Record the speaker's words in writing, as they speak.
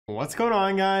What's going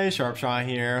on, guys? Sharpshot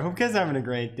here. Hope you guys are having a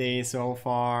great day so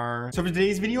far. So for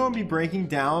today's video, I'll be breaking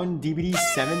down DBD's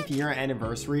 7th year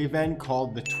anniversary event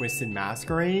called the Twisted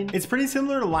Masquerade. It's pretty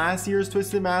similar to last year's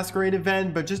Twisted Masquerade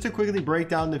event, but just to quickly break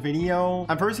down the video,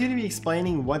 I'm first going to be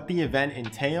explaining what the event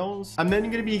entails. I'm then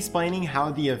going to be explaining how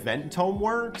the event tome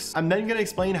works. I'm then going to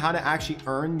explain how to actually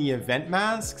earn the event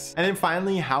masks, and then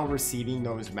finally how receiving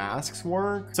those masks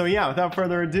work. So yeah, without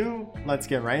further ado, let's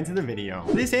get right into the video.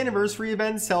 This anniversary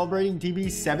event celebrating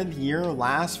DBD's 7th year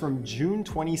lasts from June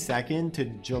 22nd to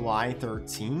July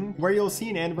 13th, where you'll see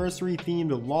an anniversary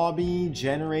themed lobby,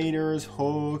 generators,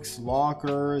 hooks,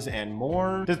 lockers, and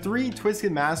more. The 3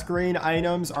 Twisted Masquerade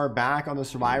items are back on the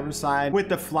survivor side with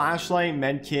the flashlight,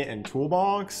 medkit, and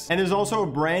toolbox. And there's also a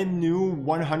brand new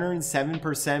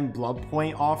 107% blood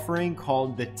point offering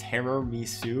called the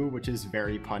Tiramisu, which is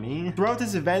very punny. Throughout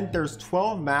this event, there's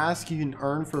 12 masks you can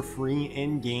earn for free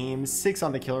in-game, 6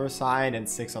 on the killer side and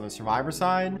 6 on the survivor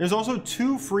side. There's also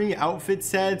 2 free outfit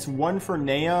sets, one for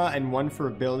Naya and one for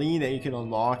Billy, that you can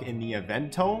unlock in the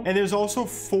event tome. And there's also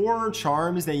 4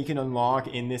 charms that you can unlock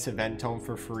in this event tome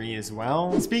for free as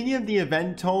well. Speaking of the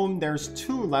event tome, there's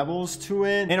 2 levels to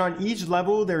it, and on each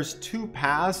level there's 2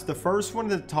 paths. The first one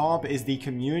at the top is the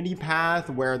community path,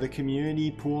 where the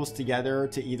community pools together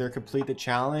to either complete the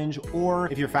challenge, or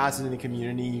if you're faster than the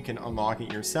community, you can unlock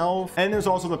it yourself. And there's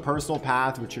also the personal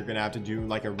path, which you're gonna have to do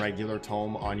like a regular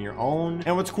tome on your own.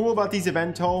 And what's cool about these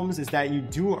event tomes is that you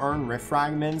do earn rift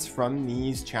fragments from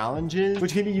these challenges,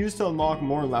 which can be used to unlock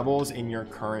more levels in your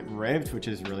current rift, which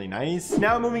is really nice.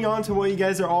 Now moving on to what you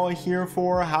guys are all here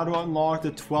for, how to unlock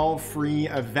the 12 free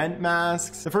event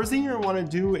masks. The first thing you're gonna want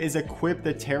to do is equip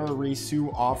the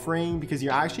Tiramisu offering, because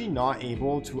you're actually not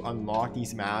able to unlock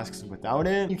these masks without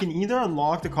it. You can either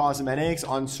unlock the cosmetics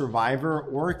on survivor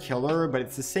or killer, but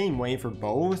it's the same way for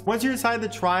both. Once you're inside the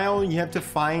trial, you have to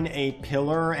find a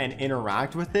pillar and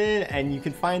interact with it, and you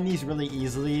can find these really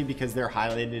easily because they're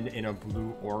highlighted in a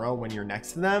blue aura when you're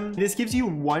next to them. This gives you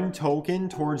 1 token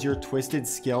towards your twisted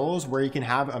skills, where you can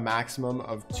have a maximum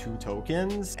of 2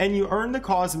 tokens, and you earn the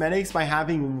cosmetics by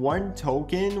having 1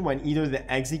 token when either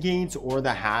the exit gates or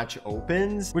the hatch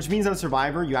opens, which means on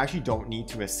survivor you actually don't need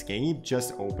to escape,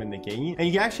 just open the gate. And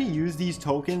you can actually use these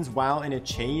tokens while in a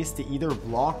chase to either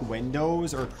block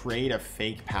windows or create a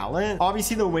fake pallet.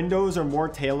 Obviously the windows are more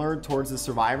tailored towards the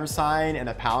survivor side and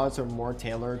the pallets are more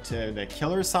tailored to the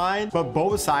killer side, but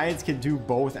both sides can do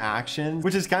both actions,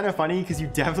 which is kind of funny because you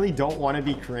definitely don't want to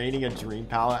be creating a dream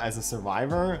pallet as a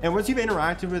survivor. And once you've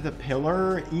interacted with a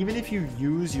pillar, even if you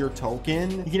use your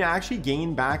token, you can actually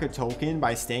gain back a token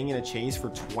by staying in a chase for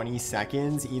 20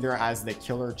 seconds, either as the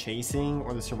killer chasing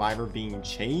or the survivor being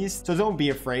chased. So don't be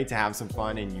afraid to have some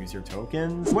fun and use your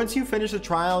tokens. Once you finish the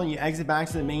trial and you exit back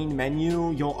to the main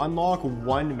menu, you'll unlock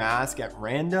 1 mask at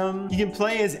random. You can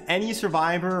play as any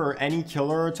survivor or any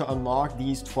killer to unlock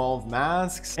these 12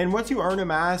 masks. And once you earn a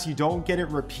mask, you don't get it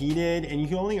repeated, and you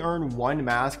can only earn 1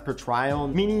 mask per trial,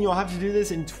 meaning you'll have to do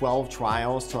this in 12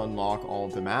 trials to unlock all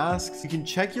of the masks. You can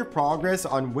check your progress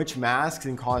on which masks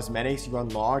and cosmetics you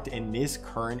unlocked in this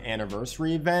current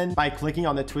anniversary event by clicking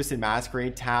on the Twisted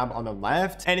Masquerade tab on the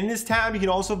left. And in this tab, you can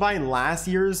also buy last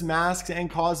year's masks and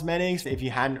cosmetics if you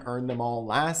hadn't earned them all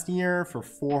last year for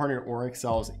 400 Auric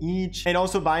cells each, and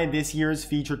also buy this year's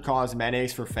featured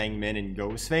cosmetics for Fangmin and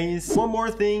Ghostface. One more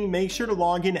thing, make sure to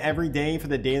log in every day for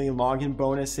the daily login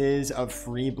bonuses of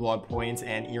free blood points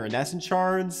and iridescent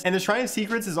shards. And the Shrine of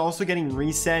Secrets is also getting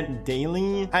reset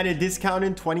daily at a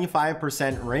discounted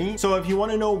 25% rate. So if you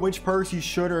want to know which perks you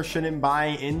should or shouldn't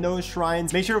buy in those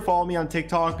shrines, make sure to follow me on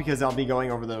TikTok, because I'll be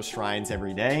going over those shrines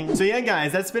every day. So yeah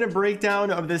guys, that's been a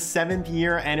breakdown of the 7th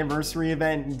year anniversary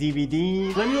event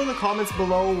DBD. Let me know in the comments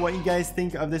below what you guys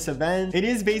think of this event. It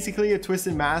is basically a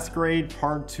Twisted Masquerade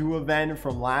part 2 event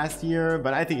from last year,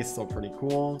 but I think it's still pretty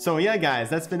cool. So yeah guys,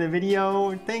 that's been a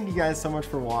video. Thank you guys so much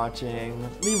for watching.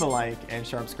 Leave a like and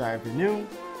subscribe if you're new.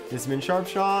 This has been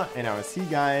Sharpshot, and I will see you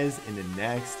guys in the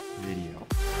next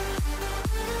video.